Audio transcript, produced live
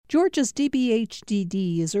Georgia's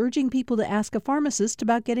DBHDD is urging people to ask a pharmacist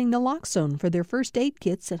about getting naloxone for their first aid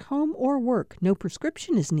kits at home or work. No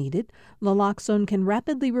prescription is needed. Naloxone can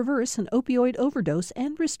rapidly reverse an opioid overdose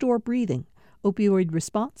and restore breathing.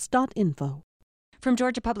 Opioidresponse.info. From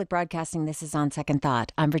Georgia Public Broadcasting, this is On Second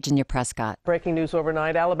Thought. I'm Virginia Prescott. Breaking news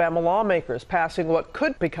overnight, Alabama lawmakers passing what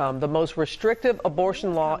could become the most restrictive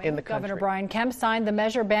abortion law in the country. Governor Brian Kemp signed the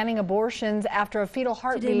measure banning abortions after a fetal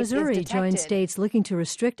heartbeat Today, Missouri joined states looking to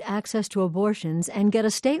restrict access to abortions and get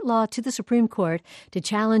a state law to the Supreme Court to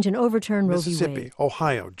challenge and overturn Roe v. Wade. Mississippi,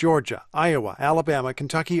 Ohio, Georgia, Iowa, Alabama,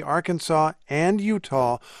 Kentucky, Arkansas, and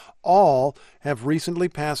Utah all have recently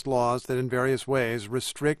passed laws that in various ways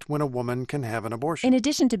restrict when a woman can have an abortion. In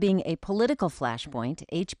addition to being a political flashpoint,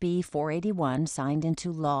 HB 481 signed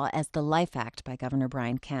into law as the Life Act by Governor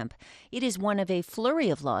Brian Kemp. It is one of a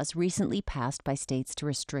flurry of laws recently passed by states to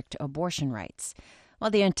restrict abortion rights.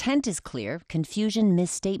 While the intent is clear, confusion,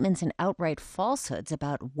 misstatements, and outright falsehoods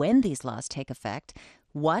about when these laws take effect,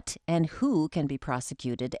 what and who can be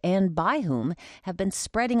prosecuted, and by whom have been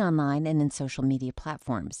spreading online and in social media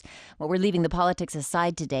platforms. Well, we're leaving the politics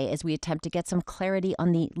aside today as we attempt to get some clarity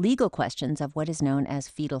on the legal questions of what is known as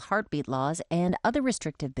fetal heartbeat laws and other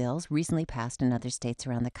restrictive bills recently passed in other states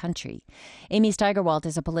around the country. Amy Steigerwalt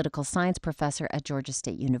is a political science professor at Georgia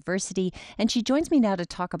State University, and she joins me now to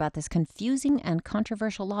talk about this confusing and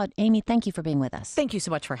controversial law. Amy, thank you for being with us. Thank you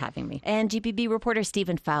so much for having me. And GPB reporter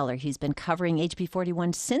Stephen Fowler, who's been covering HB 41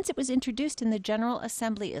 since it was introduced in the General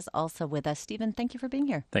Assembly, is also with us. Stephen, thank you for being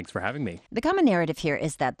here. Thanks for having me. The common narrative here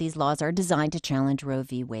is that these laws are designed to challenge Roe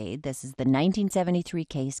v. Wade. This is the 1973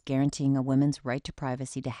 case guaranteeing a woman's right to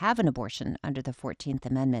privacy to have an abortion under the 14th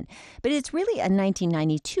Amendment. But it's really a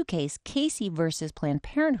 1992 case, Casey versus Planned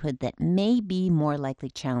Parenthood, that may be more likely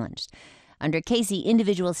challenged. Under Casey,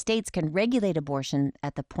 individual states can regulate abortion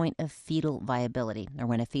at the point of fetal viability, or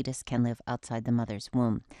when a fetus can live outside the mother's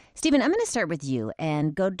womb. Stephen, I'm going to start with you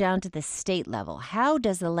and go down to the state level. How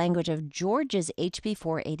does the language of Georgia's HB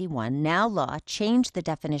 481, now law, change the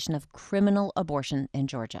definition of criminal abortion in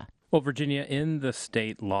Georgia? Well, Virginia, in the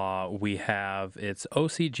state law, we have its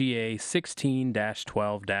OCGA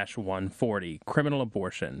 16-12-140, criminal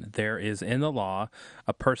abortion. There is in the law,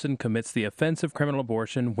 a person commits the offense of criminal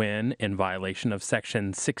abortion when, in violation of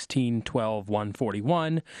Section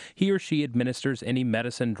 16-12-141, he or she administers any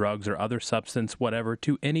medicine, drugs, or other substance, whatever,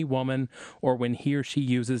 to any woman, or when he or she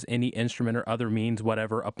uses any instrument or other means,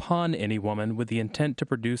 whatever, upon any woman with the intent to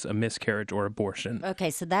produce a miscarriage or abortion. Okay,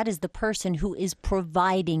 so that is the person who is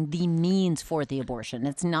providing the means for the abortion.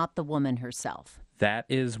 It's not the woman herself. That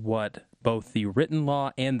is what both the written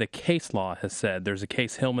law and the case law has said. There's a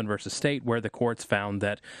case, Hillman versus State, where the courts found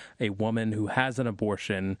that a woman who has an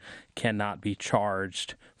abortion cannot be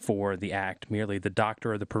charged for the act, merely the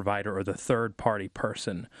doctor or the provider or the third-party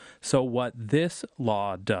person. So what this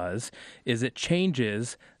law does is it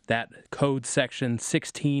changes that code section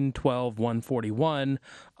 16-12-141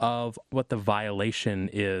 of what the violation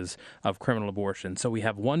is of criminal abortion. So we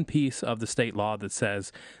have one piece of the state law that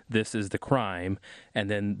says this is the crime, and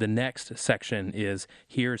then the next section is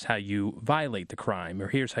here's how you violate the crime, or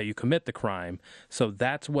here's how you commit the crime. So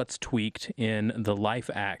that's what's tweaked in the Life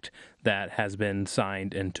Act that has been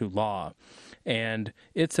signed into law. And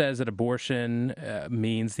it says that abortion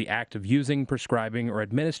means the act of using, prescribing, or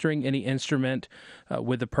administering any instrument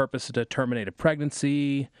with the purpose to terminate a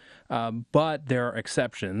pregnancy, but there are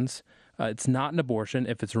exceptions. It's not an abortion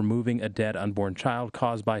if it's removing a dead unborn child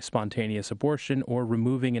caused by spontaneous abortion or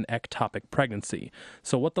removing an ectopic pregnancy.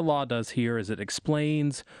 So what the law does here is it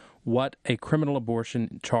explains what a criminal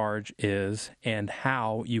abortion charge is and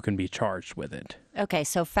how you can be charged with it. Okay,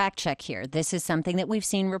 so fact check here. This is something that we've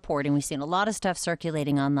seen reporting. We've seen a lot of stuff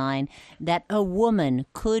circulating online that a woman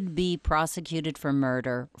could be prosecuted for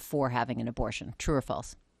murder for having an abortion. True or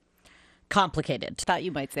false? Complicated. Thought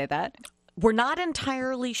you might say that. We're not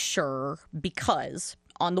entirely sure because,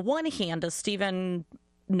 on the one hand, as Stephen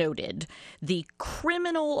noted, the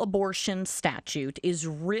criminal abortion statute is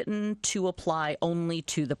written to apply only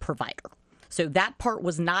to the provider. So that part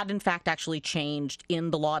was not, in fact, actually changed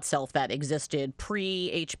in the law itself that existed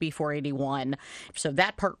pre-HB 481. So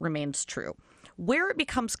that part remains true. Where it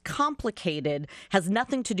becomes complicated has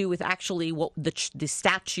nothing to do with actually what the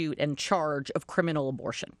statute and charge of criminal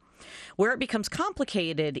abortion. Where it becomes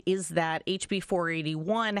complicated is that HB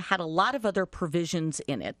 481 had a lot of other provisions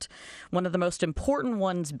in it. One of the most important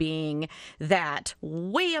ones being that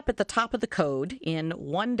way up at the top of the code in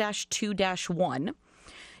 1-2-1,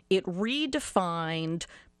 it redefined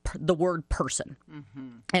the word person.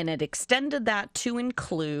 And it extended that to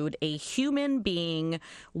include a human being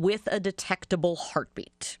with a detectable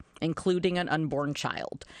heartbeat. including an unborn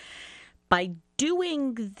child. By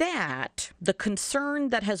doing that, the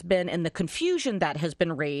concern that has been and the confusion that has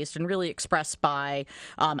been raised and really expressed by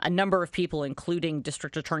a number of people, including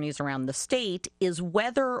district attorneys around the state, is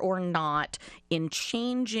whether or not in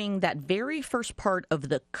changing that very first part of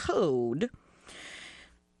the code,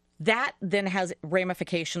 that then has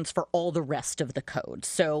ramifications for all the rest of the code.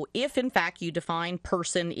 So if, in fact, you define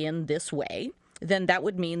person in this way, then that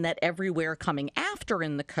would mean that everywhere coming after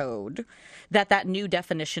in the code, that new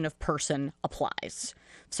definition of person applies.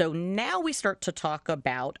 So now we start to talk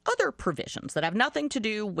about other provisions that have nothing to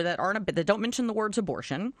do with that don't mention the words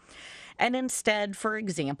abortion, and instead, for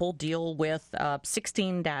example, deal with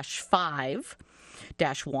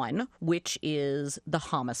 16-5-1, which is the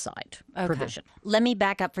homicide provision. Let me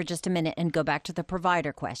back up for just a minute and go back to the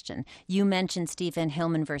provider question. You mentioned Stephen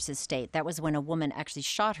Hillman versus State. That was when a woman actually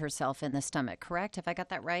shot herself in the stomach, correct? Have I got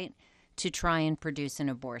that right? To try and produce an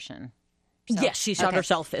abortion. Yes, she shot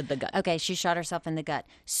herself in the gut. Okay, she shot herself in the gut.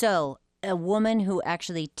 So a woman who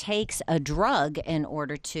actually takes a drug in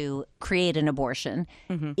order to create an abortion,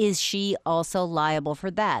 is she also liable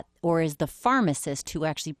for that? Or is the pharmacist who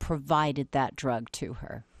actually provided that drug to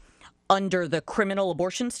her? Under the criminal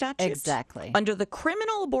abortion statute? Exactly. Under the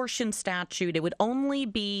criminal abortion statute, it would only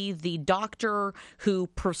be the doctor who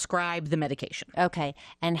prescribed the medication. Okay.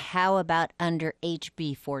 And how about under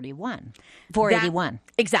HB 481?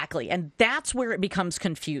 Exactly. And that's where it becomes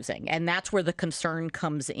confusing. And that's where the concern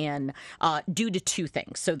comes in due to two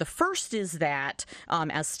things. So the first is that,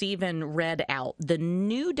 as Stephen read out, the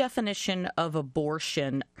new definition of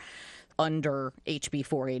abortion under HB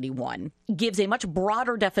 481 gives a much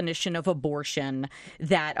broader definition of abortion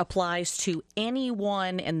that applies to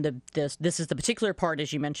anyone, and this is the particular part,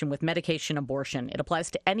 as you mentioned, with medication abortion. It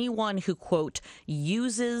applies to anyone who, quote,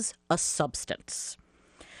 uses a substance.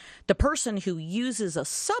 The person who uses a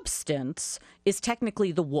substance is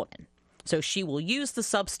technically the woman. So she will use the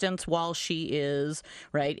substance while she is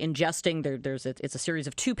ingesting. It's a series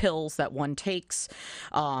of 2 pills that one takes.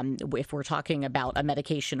 If we're talking about a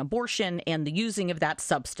medication abortion, and the using of that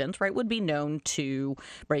substance, would be known to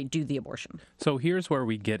do the abortion. So here's where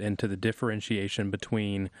we get into the differentiation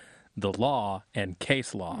between the law and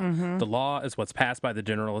case law. The law is what's passed by the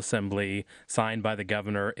General Assembly, signed by the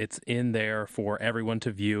governor. It's in there for everyone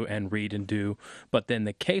to view and read and do. But then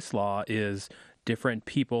the case law is different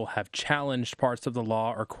people have challenged parts of the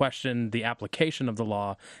law or questioned the application of the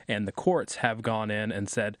law, and the courts have gone in and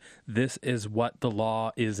said, this is what the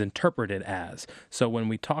law is interpreted as. So when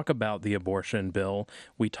we talk about the abortion bill,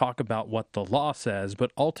 we talk about what the law says,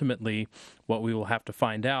 but ultimately what we will have to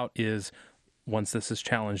find out is, once this is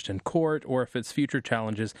challenged in court, or if it's future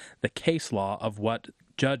challenges, the case law of what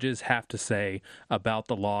judges have to say about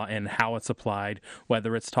the law and how it's applied,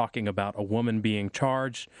 whether it's talking about a woman being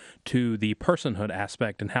charged to the personhood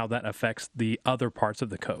aspect and how that affects the other parts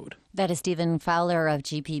of the code. That is Stephen Fowler of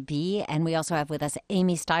GPB, and we also have with us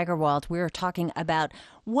Amy Steigerwald. We're talking about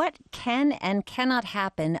what can and cannot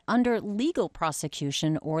happen under legal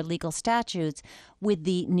prosecution or legal statutes with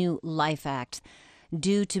the new Life Act,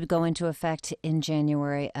 due to go into effect in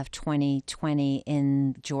January of 2020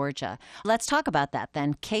 in Georgia. Let's talk about that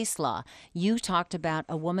then. Case law. You talked about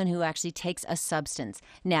a woman who actually takes a substance.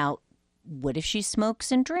 Now, what if she smokes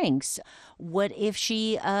and drinks? What if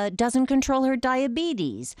she doesn't control her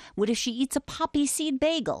diabetes? What if she eats a poppy seed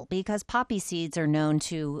bagel? Because poppy seeds are known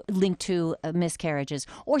to link to miscarriages.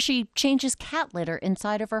 Or she changes cat litter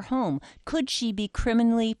inside of her home. Could she be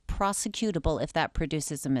criminally prosecutable if that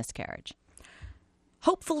produces a miscarriage?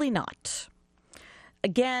 Hopefully not.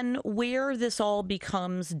 Again, where this all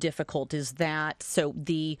becomes difficult is that, so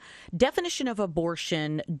the definition of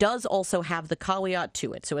abortion does also have the caveat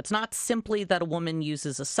to it. So it's not simply that a woman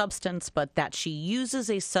uses a substance, but that she uses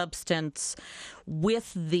a substance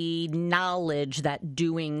with the knowledge that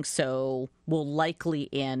doing so will likely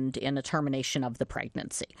end in a termination of the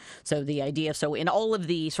pregnancy. So the idea, so in all of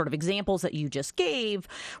the sort of examples that you just gave,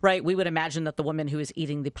 we would imagine that the woman who is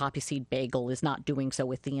eating the poppy seed bagel is not doing so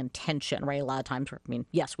with the intention, A lot of times,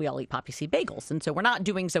 yes, we all eat poppy seed bagels. And so we're not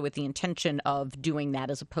doing so with the intention of doing that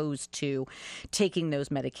as opposed to taking those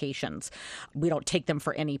medications. We don't take them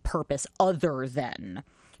for any purpose other than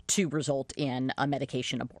to result in a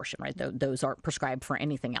medication abortion, Those aren't prescribed for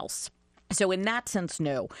anything else. So in that sense,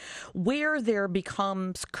 no. Where there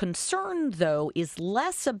becomes concern, though, is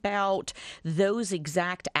less about those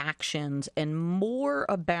exact actions and more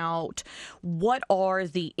about what are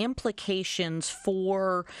the implications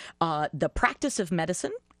for the practice of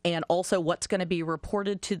medicine and also what's going to be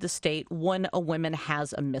reported to the state when a woman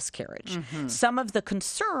has a miscarriage. Some of the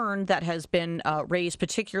concern that has been raised,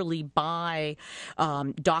 particularly by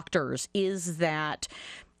doctors, is that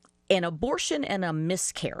an abortion and a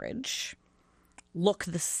miscarriage look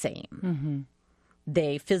the same.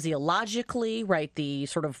 They physiologically, right, the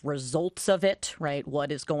sort of results of it, right,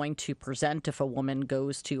 what is going to present if a woman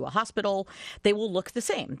goes to a hospital, they will look the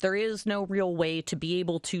same. There is no real way to be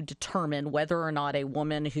able to determine whether or not a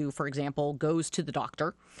woman who, for example, goes to the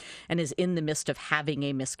doctor and is in the midst of having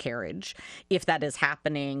a miscarriage, if that is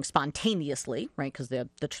happening spontaneously, right, because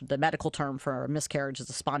the medical term for a miscarriage is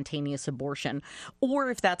a spontaneous abortion,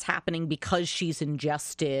 or if that's happening because she's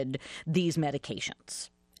ingested these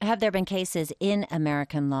medications. Have there been cases in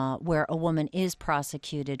American law where a woman is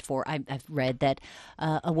prosecuted for, I've read that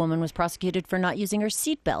a woman was prosecuted for not using her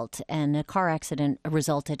seatbelt and a car accident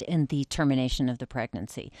resulted in the termination of the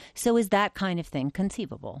pregnancy. So is that kind of thing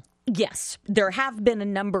conceivable? Yes, there have been a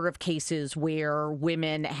number of cases where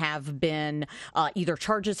women have been, either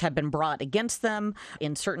charges have been brought against them.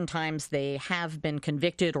 In certain times they have been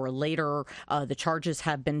convicted, or later the charges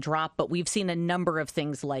have been dropped. But we've seen a number of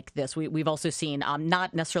things like this. We've also seen,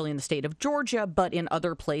 not necessarily in the state of Georgia, but in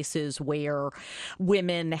other places where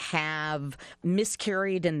women have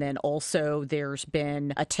miscarried. And then also there's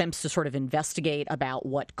been attempts to sort of investigate about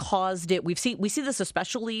what caused it. We see this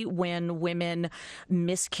especially when women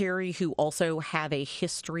miscarry who also have a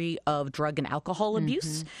history of drug and alcohol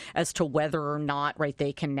abuse, as to whether or not, right,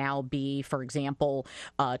 they can now be, for example,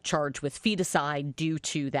 charged with feticide due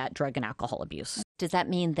to that drug and alcohol abuse. Does that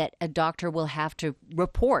mean that a doctor will have to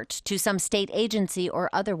report to some state agency or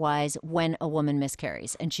otherwise when a woman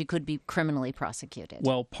miscarries, and she could be criminally prosecuted?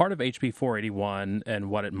 Well, part of HB 481 and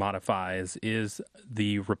what it modifies is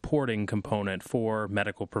the reporting component for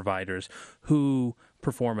medical providers who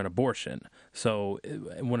perform an abortion. So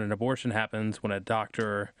when an abortion happens, when a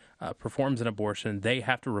doctor performs an abortion, they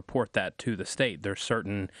have to report that to the state. There's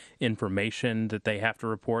certain information that they have to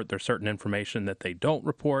report. There's certain information that they don't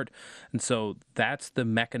report. And so that's the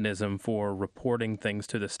mechanism for reporting things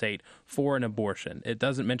to the state for an abortion. It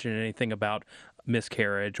doesn't mention anything about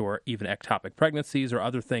miscarriage or even ectopic pregnancies or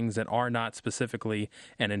other things that are not specifically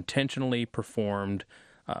and intentionally performed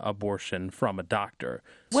abortion from a doctor.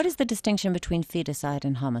 What is the distinction between feticide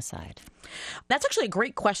and homicide? That's actually a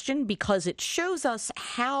great question, because it shows us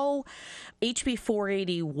how HB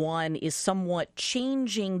 481 is somewhat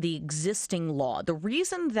changing the existing law. The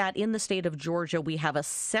reason that in the state of Georgia we have a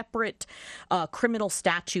separate criminal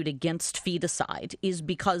statute against feticide is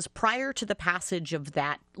because prior to the passage of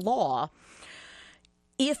that law,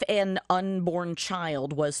 if an unborn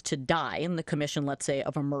child was to die in the commission, let's say,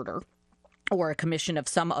 of a murder, or a commission of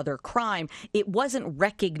some other crime, it wasn't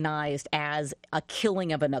recognized as a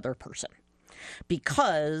killing of another person,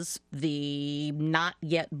 because the not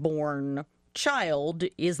yet born child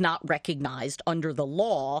is not recognized under the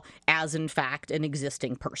law as, in fact, an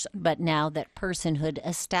existing person. But now that personhood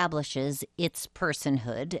establishes its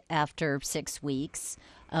personhood after 6 weeks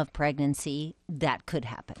of pregnancy, that could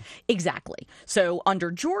happen. Exactly. So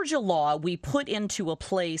under Georgia law, we put into a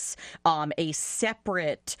place a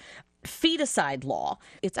separate feticide law.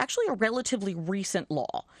 It's actually a relatively recent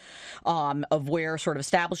law of where sort of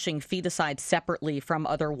establishing feticide separately from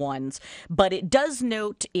other ones. But it does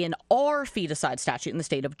note in our feticide statute in the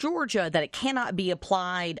state of Georgia that it cannot be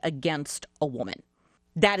applied against a woman.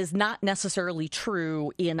 That is not necessarily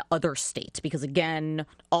true in other states because, again,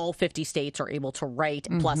 all 50 states are able to write,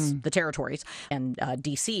 plus the territories, and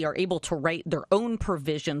D.C. are able to write their own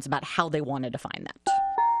provisions about how they want to define that.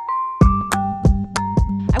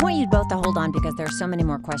 I want you both to hold on because there are so many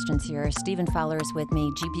more questions here. Stephen Fowler is with me,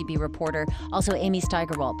 GPB reporter. Also, Amy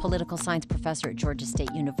Steigerwald, political science professor at Georgia State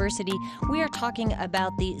University. We are talking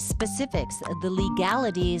about the specifics, the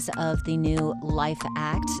legalities of the new Life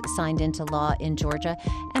Act signed into law in Georgia,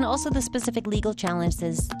 and also the specific legal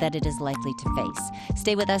challenges that it is likely to face.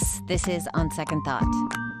 Stay with us. This is On Second Thought.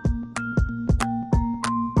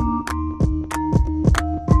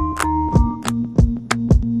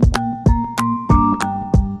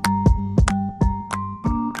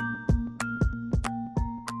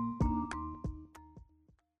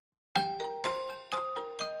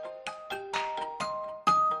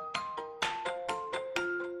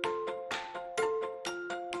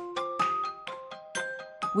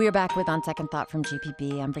 We are back with On Second Thought from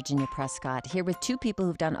GPB. I'm Virginia Prescott, here with two people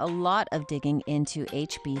who've done a lot of digging into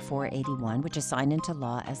HB 481, which is signed into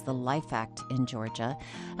law as the Life Act in Georgia,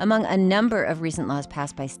 among a number of recent laws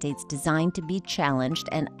passed by states designed to be challenged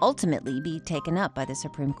and ultimately be taken up by the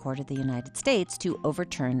Supreme Court of the United States to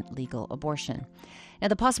overturn legal abortion. Now,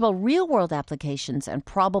 the possible real-world applications and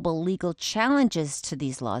probable legal challenges to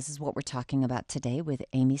these laws is what we're talking about today with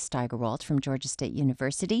Amy Steigerwald from Georgia State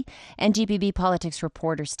University and GPB politics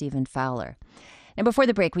reporter Stephen Fowler. And before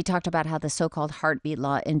the break, we talked about how the so-called heartbeat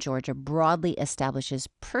law in Georgia broadly establishes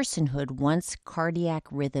personhood once cardiac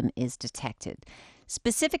rhythm is detected.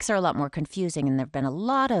 Specifics are a lot more confusing, and there have been a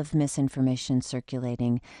lot of misinformation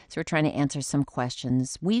circulating. So we're trying to answer some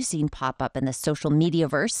questions we've seen pop up in the social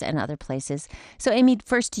media-verse and other places. So, Amy,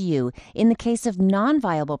 first to you. In the case of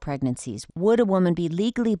non-viable pregnancies, would a woman be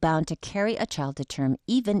legally bound to carry a child to term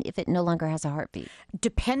even if it no longer has a heartbeat?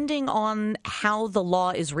 Depending on how the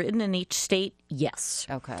law is written in each state, yes.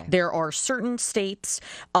 Okay. There are certain states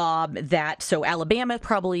so Alabama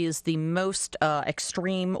probably is the most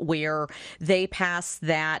extreme, where they pass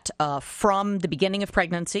that from the beginning of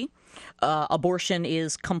pregnancy, abortion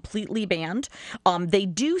is completely banned. They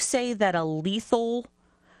do say that a lethal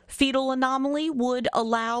fetal anomaly would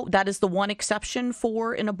allow, that is the one exception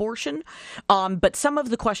for an abortion. But some of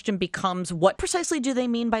the question becomes, what precisely do they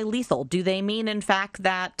mean by lethal? Do they mean, in fact,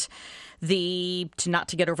 that not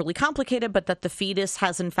to get overly complicated, but that the fetus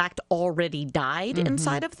has in fact already died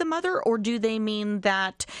inside of the mother? Or do they mean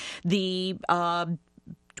that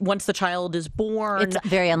once the child is born, it's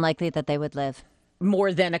very unlikely that they would live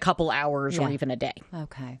more than a couple hours or even a day?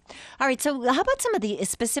 Okay. All right. So how about some of the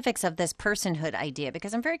specifics of this personhood idea?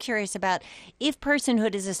 Because I'm very curious about if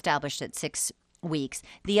personhood is established at 6 weeks,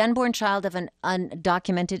 the unborn child of an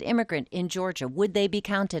undocumented immigrant in Georgia, would they be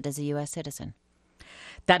counted as a U.S. citizen?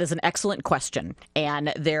 That is an excellent question.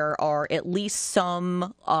 And there are at least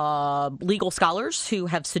some legal scholars who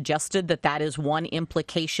have suggested that that is one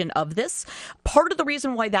implication of this. Part of the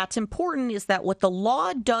reason why that's important is that what the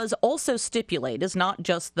law does also stipulate is not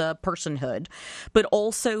just the personhood, but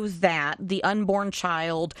also that the unborn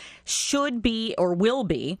child should be or will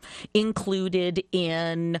be included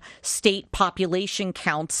in state population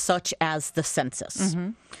counts such as the census.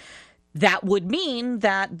 That would mean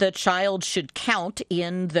that the child should count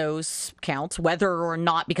in those counts, whether or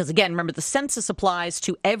not, because again, remember, the census applies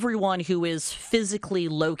to everyone who is physically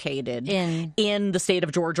located in the state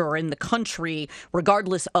of Georgia or in the country,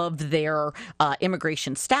 regardless of their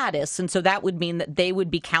immigration status. And so that would mean that they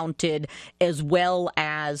would be counted as well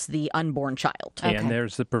as the unborn child. Okay. And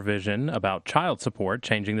there's the provision about child support,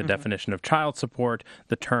 changing the definition of child support.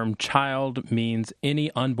 The term child means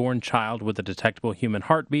any unborn child with a detectable human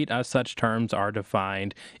heartbeat. As such terms are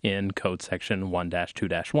defined in Code Section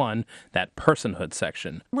 1-2-1, that personhood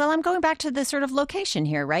section. Well, I'm going back to the sort of location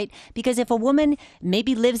here, right? Because if a woman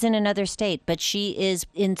maybe lives in another state, but she is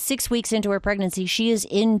in 6 weeks into her pregnancy, she is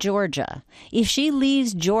in Georgia. If she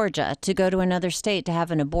leaves Georgia to go to another state to have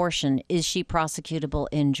an abortion, is she prosecutable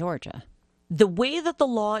in Georgia? The way that the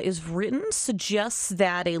law is written suggests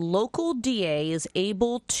that a local DA is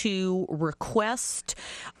able to request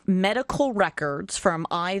medical records from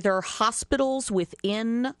either hospitals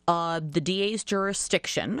within the DA's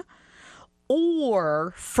jurisdiction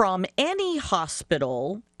or from any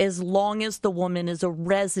hospital as long as the woman is a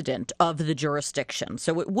resident of the jurisdiction.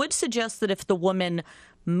 So it would suggest that if the woman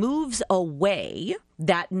moves away,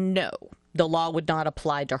 that the law would not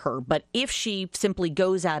apply to her. But if she simply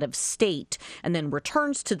goes out of state and then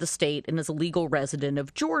returns to the state and is a legal resident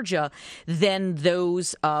of Georgia, then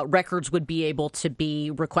those records would be able to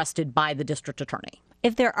be requested by the district attorney.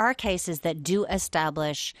 If there are cases that do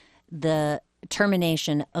establish the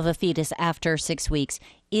termination of a fetus after 6 weeks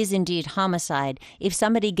is indeed homicide, if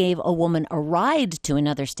somebody gave a woman a ride to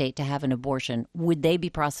another state to have an abortion, would they be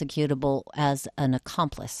prosecutable as an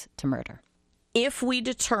accomplice to murder? If we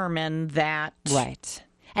determine that... Right.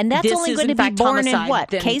 And that's only going to be born in what?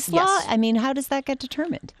 Case law? Yes. I mean, how does that get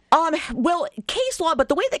determined? Well, case law, but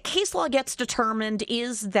the way that case law gets determined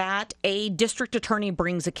is that a district attorney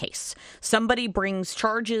brings a case. Somebody brings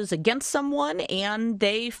charges against someone and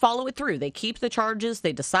they follow it through. They keep the charges,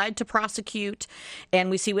 they decide to prosecute, and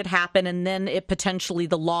we see what happened, and then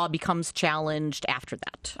the law becomes challenged after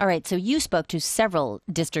that. All right, so you spoke to several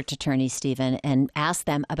district attorneys, Stephen, and asked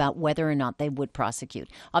them about whether or not they would prosecute.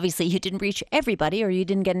 Obviously, you didn't reach everybody or you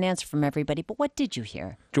didn't get an answer from everybody, but what did you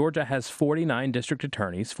hear? Georgia has 49 district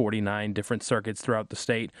attorneys, 49 different circuits throughout the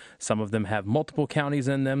state. Some of them have multiple counties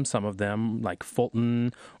in them. Some of them, like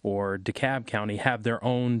Fulton or DeKalb County, have their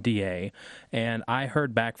own DA. And I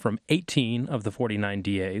heard back from 18 of the 49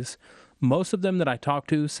 DAs. Most of them that I talked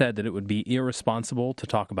to said that it would be irresponsible to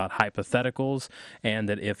talk about hypotheticals and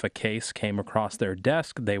that if a case came across their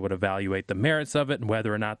desk, they would evaluate the merits of it and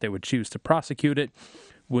whether or not they would choose to prosecute it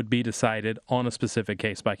would be decided on a specific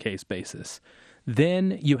case-by-case basis.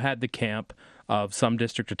 Then you had the camp of some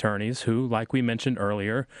district attorneys who, like we mentioned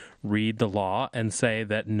earlier, read the law and say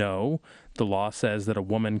that no, the law says that a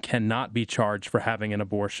woman cannot be charged for having an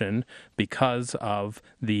abortion because of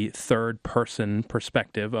the third-person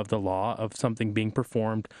perspective of the law of something being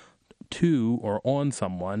performed to or on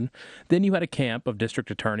someone. Then you had a camp of district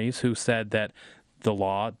attorneys who said that the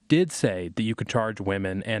law did say that you could charge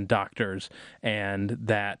women and doctors and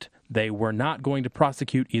that they were not going to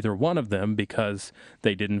prosecute either one of them because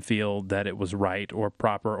they didn't feel that it was right or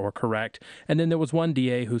proper or correct. And then there was one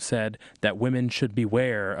DA who said that women should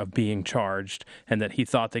beware of being charged and that he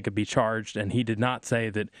thought they could be charged, and he did not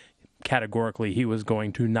say that categorically he was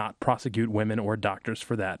going to not prosecute women or doctors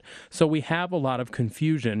for that. So we have a lot of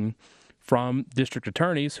confusion from district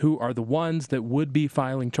attorneys who are the ones that would be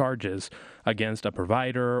filing charges against a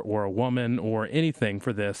provider or a woman or anything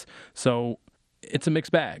for this. So it's a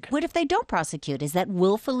mixed bag. What if they don't prosecute? Is that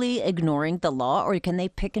willfully ignoring the law, or can they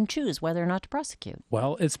pick and choose whether or not to prosecute?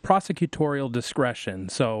 Well, it's prosecutorial discretion.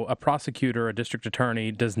 So a prosecutor, a district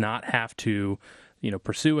attorney, does not have to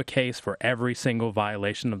pursue a case for every single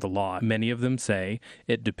violation of the law. Many of them say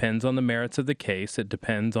it depends on the merits of the case, it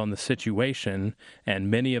depends on the situation,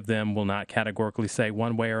 and many of them will not categorically say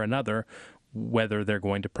one way or another whether they're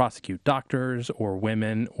going to prosecute doctors or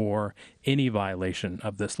women or any violation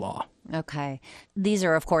of this law. Okay. These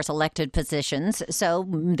are, of course, elected positions, so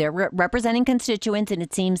they're representing constituents, and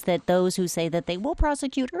it seems that those who say that they will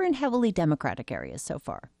prosecute are in heavily Democratic areas so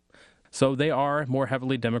far. So they are more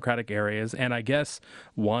heavily Democratic areas, and I guess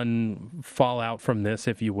one fallout from this,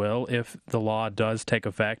 if you will, if the law does take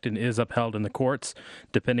effect and is upheld in the courts,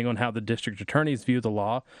 depending on how the district attorneys view the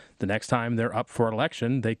law, the next time they're up for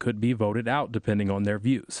election, they could be voted out depending on their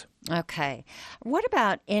views. Okay. What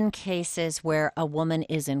about in cases where a woman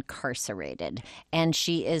is incarcerated and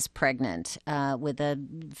she is pregnant with a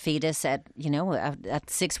fetus at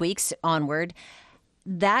 6 weeks onward?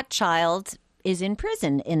 That child is in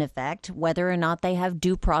prison, in effect, whether or not they have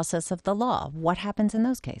due process of the law. What happens in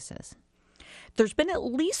those cases? There's been at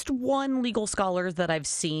least one legal scholar that I've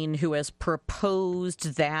seen who has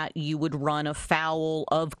proposed that you would run afoul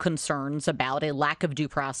of concerns about a lack of due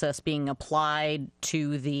process being applied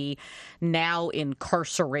to the now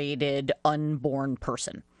incarcerated unborn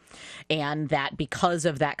person. And that because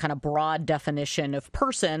of that kind of broad definition of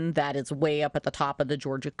person that is way up at the top of the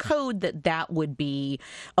Georgia Code, that would be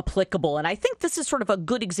applicable. And I think this is sort of a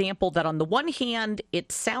good example that on the one hand,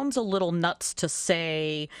 it sounds a little nuts to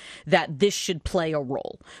say that this should play a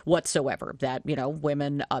role whatsoever, that,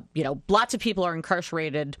 women, lots of people are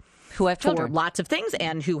incarcerated who have children, for lots of things,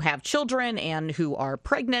 and who have children and who are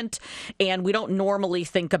pregnant. And we don't normally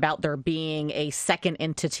think about there being a second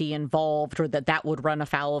entity involved or that would run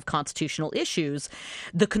afoul of constitutional issues.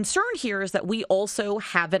 The concern here is that we also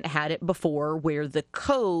haven't had it before where the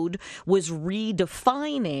code was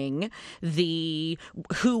redefining the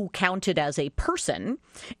who counted as a person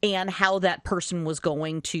and how that person was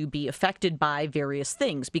going to be affected by various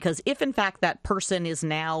things. Because if in fact that person is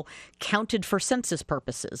now counted for census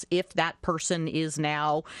purposes, if that person is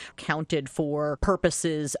now counted for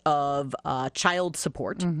purposes of child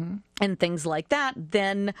support and things like that,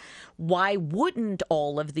 then why wouldn't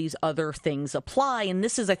all of these other things apply? And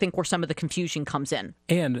this is, I think, where some of the confusion comes in.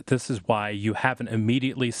 And this is why you haven't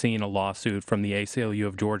immediately seen a lawsuit from the ACLU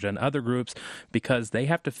of Georgia and other groups, because they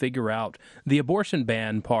have to figure out the abortion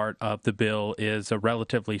ban part of the bill is a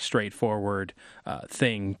relatively straightforward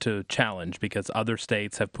thing to challenge because other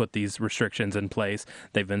states have put these restrictions in place.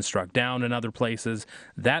 They've been struck down in other places.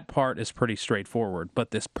 That part is pretty straightforward.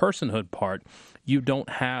 But this personhood part, you don't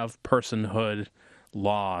have personhood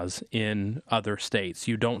laws in other states.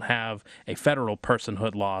 You don't have a federal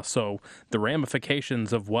personhood law. So the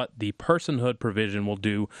ramifications of what the personhood provision will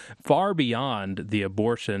do far beyond the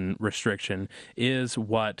abortion restriction is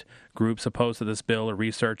what groups opposed to this bill are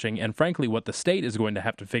researching, and frankly what the state is going to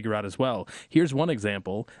have to figure out as well. Here's one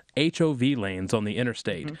example: HOV lanes on the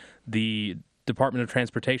interstate. The Department of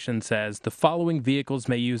Transportation says the following vehicles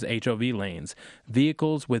may use HOV lanes: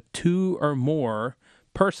 vehicles with 2 or more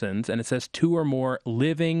persons, and it says 2 or more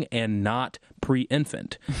living and not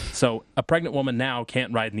pre-infant. So a pregnant woman now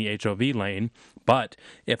can't ride in the HOV lane, but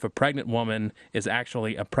if a pregnant woman is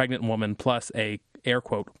actually a pregnant woman plus a air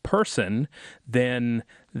quote person, then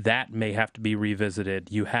that may have to be revisited.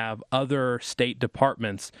 You have other state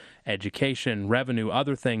departments, education, revenue,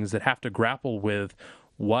 other things that have to grapple with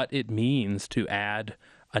what it means to add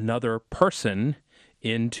another person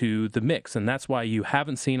into the mix. And that's why you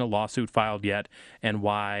haven't seen a lawsuit filed yet and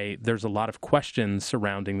why there's a lot of questions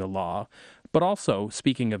surrounding the law. But also,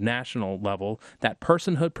 speaking of national level, that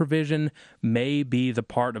personhood provision may be the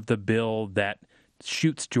part of the bill that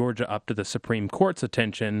shoots Georgia up to the Supreme Court's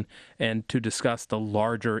attention and to discuss the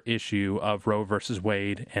larger issue of Roe versus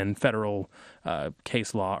Wade and federal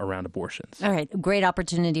case law around abortions. All right. Great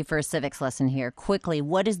opportunity for a civics lesson here. Quickly,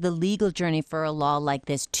 what is the legal journey for a law like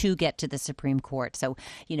this to get to the Supreme Court? So,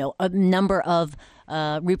 a number of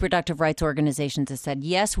reproductive rights organizations have said,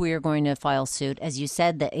 yes, we are going to file suit. As you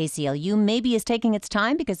said, the ACLU maybe is taking its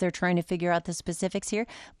time because they're trying to figure out the specifics here.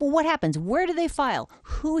 But what happens? Where do they file?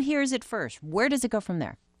 Who hears it first? Where does it go from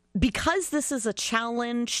there? Because this is a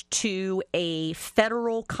challenge to a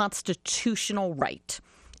federal constitutional right,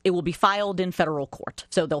 it will be filed in federal court.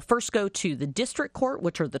 So they'll first go to the district court,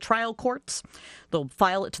 which are the trial courts. They'll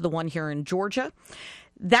file it to the one here in Georgia.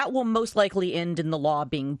 That will most likely end in the law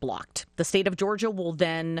being blocked. The state of Georgia will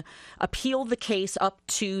then appeal the case up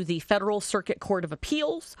to the Federal Circuit Court of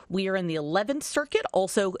Appeals. We are in the 11th Circuit,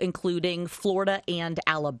 also including Florida and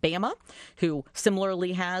Alabama, who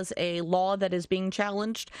similarly has a law that is being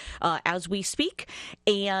challenged as we speak.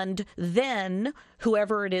 And then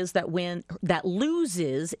whoever it is that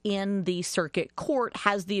loses in the circuit court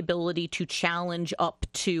has the ability to challenge up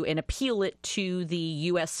to and appeal it to the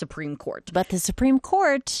U.S. Supreme Court. But the Supreme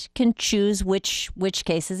Court can choose which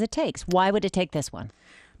cases it takes. Why would it take this one?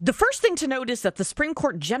 The first thing to note is that the Supreme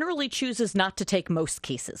Court generally chooses not to take most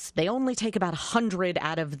cases. They only take about 100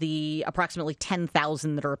 out of the approximately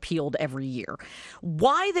 10,000 that are appealed every year.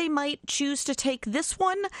 Why they might choose to take this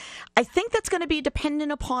one, I think that's going to be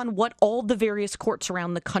dependent upon what all the various courts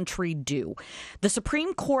around the country do. The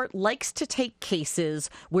Supreme Court likes to take cases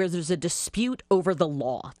where there's a dispute over the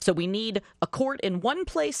law. So we need a court in one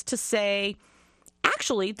place to say,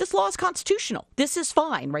 actually, this law is constitutional. This is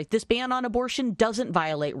fine, right? This ban on abortion doesn't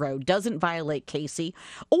violate Roe, doesn't violate Casey,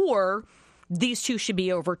 or these two should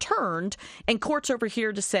be overturned, and courts over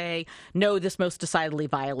here to say, no, this most decidedly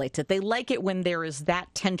violates it. They like it when there is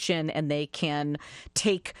that tension and they can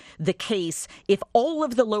take the case. If all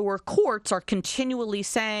of the lower courts are continually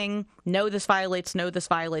saying, no, this violates, no, this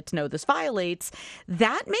violates, no, this violates,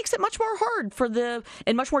 that makes it much more hard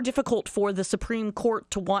and much more difficult for the Supreme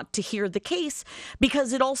Court to want to hear the case,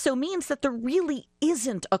 because it also means that there really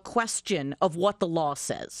isn't a question of what the law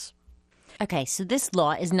says. Okay, so this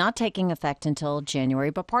law is not taking effect until January,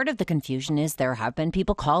 but part of the confusion is there have been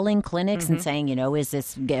people calling clinics and saying,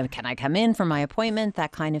 can I come in for my appointment,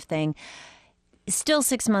 that kind of thing. Still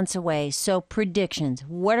 6 months away, so predictions.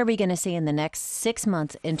 What are we going to see in the next 6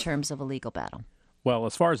 months in terms of a legal battle? Well,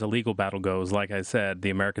 as far as the legal battle goes, like I said,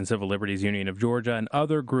 the American Civil Liberties Union of Georgia and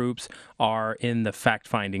other groups are in the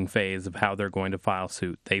fact-finding phase of how they're going to file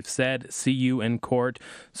suit. They've said, see you in court,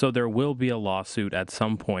 so there will be a lawsuit at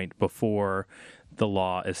some point before the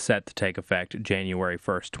law is set to take effect January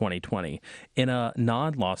 1st, 2020. In a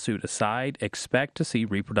non-lawsuit aside, expect to see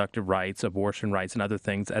reproductive rights, abortion rights, and other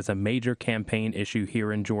things as a major campaign issue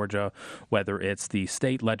here in Georgia, whether it's the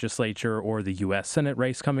state legislature or the U.S. Senate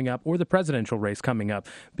race coming up or the presidential race coming up,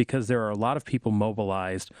 because there are a lot of people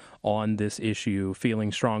mobilized on this issue,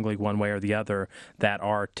 feeling strongly one way or the other, that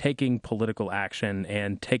are taking political action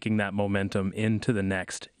and taking that momentum into the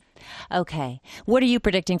next. Okay. What are you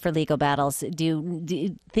predicting for legal battles? Do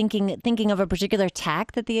you thinking of a particular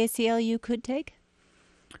tack that the ACLU could take?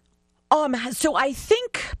 So I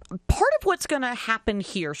think part of what's going to happen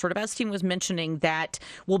here, sort of as Steve was mentioning, that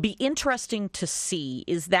will be interesting to see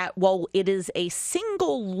is that while it is a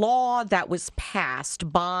single law that was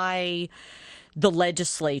passed by the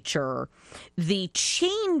legislature, the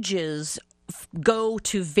changes go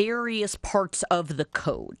to various parts of the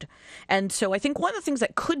code. And so I think one of the things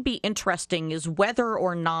that could be interesting is whether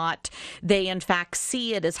or not they in fact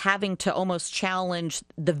see it as having to almost challenge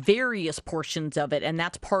the various portions of it. And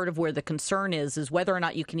that's part of where the concern is whether or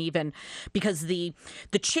not you can even, because the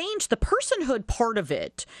change, the personhood part of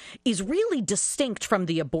it is really distinct from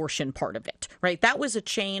the abortion part of it, right? That was a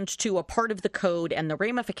change to a part of the code and the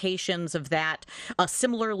ramifications of that.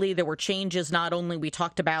 Similarly, there were changes, not only we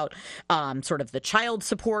talked about sort of the child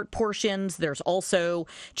support portions. There's also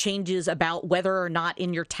changes about whether or not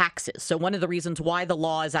in your taxes. So one of the reasons why the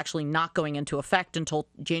law is actually not going into effect until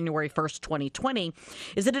January 1st, 2020,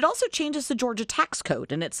 is that it also changes the Georgia tax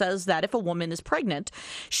code. And it says that if a woman is pregnant,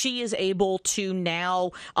 she is able to now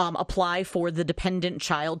apply for the dependent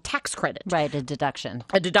child tax credit. Right, a deduction.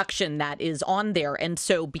 A deduction that is on there. And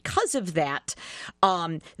so because of that,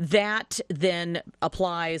 that then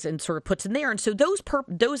applies and sort of puts in there. And so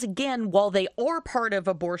those again, while while they are part of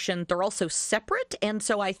abortion, they're also separate. And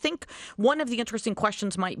so I think one of the interesting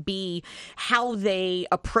questions might be how they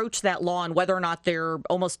approach that law and whether or not they're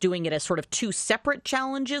almost doing it as sort of two separate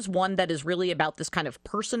challenges, one that is really about this kind of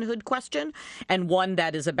personhood question and one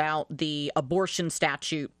that is about the abortion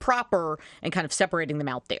statute proper and kind of separating them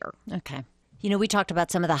out there. Okay. We talked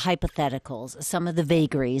about some of the hypotheticals, some of the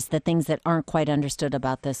vagaries, the things that aren't quite understood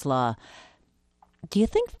about this law. Do you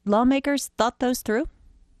think lawmakers thought those through?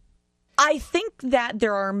 I think that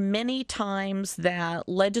there are many times that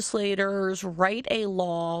legislators write a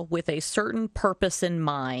law with a certain purpose in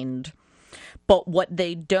mind, but what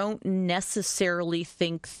they don't necessarily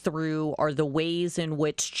think through are the ways in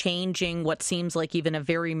which changing what seems like even a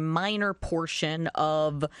very minor portion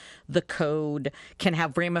of the code can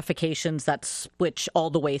have ramifications that switch all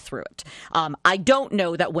the way through it. I don't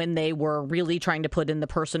know that when they were really trying to put in the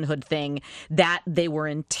personhood thing that they were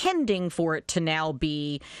intending for it to now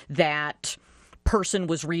be that person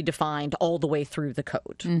was redefined all the way through the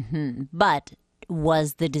code. Mm-hmm. But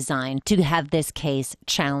was the design to have this case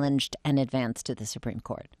challenged and advanced to the Supreme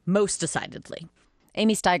Court? Most decidedly.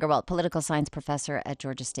 Amy Steigerwalt, political science professor at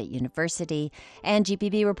Georgia State University, and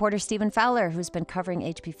GPB reporter Stephen Fowler, who's been covering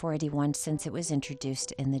HB 481 since it was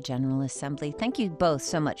introduced in the General Assembly. Thank you both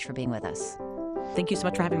so much for being with us. Thank you so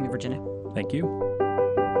much for having me, Virginia. Thank you.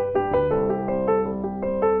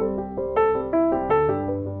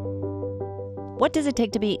 What does it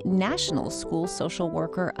take to be National School Social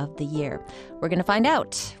Worker of the Year? We're going to find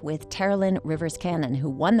out with Terilyn Rivers Cannon, who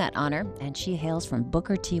won that honor, and she hails from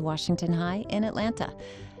Booker T. Washington High in Atlanta.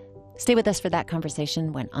 Stay with us for that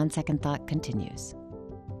conversation when On Second Thought continues.